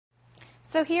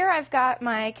So here I've got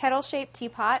my kettle-shaped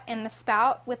teapot and the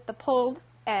spout with the pulled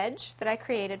edge that I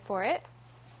created for it.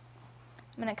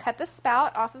 I'm going to cut the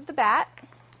spout off of the bat.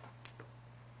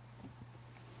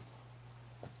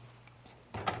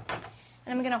 And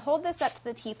I'm going to hold this up to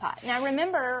the teapot. Now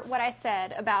remember what I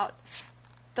said about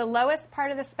the lowest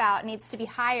part of the spout needs to be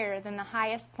higher than the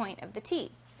highest point of the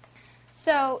tea.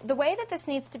 So the way that this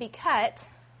needs to be cut,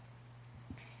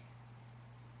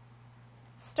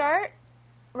 start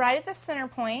right at the center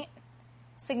point,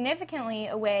 significantly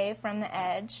away from the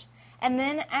edge, and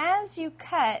then as you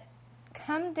cut,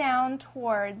 come down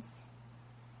towards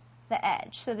the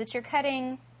edge so that you're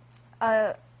cutting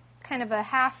a kind of a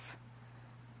half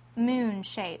moon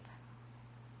shape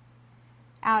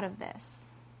out of this.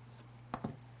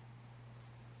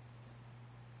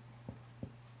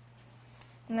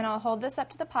 And then I'll hold this up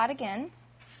to the pot again.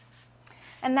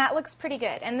 And that looks pretty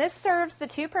good. And this serves the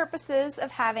two purposes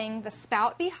of having the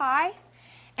spout be high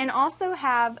and also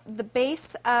have the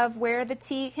base of where the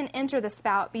tea can enter the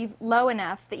spout be low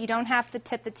enough that you don't have to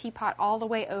tip the teapot all the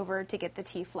way over to get the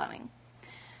tea flowing.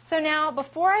 So now,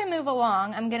 before I move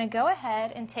along, I'm going to go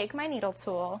ahead and take my needle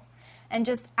tool and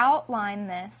just outline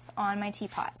this on my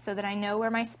teapot so that I know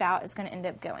where my spout is going to end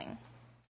up going.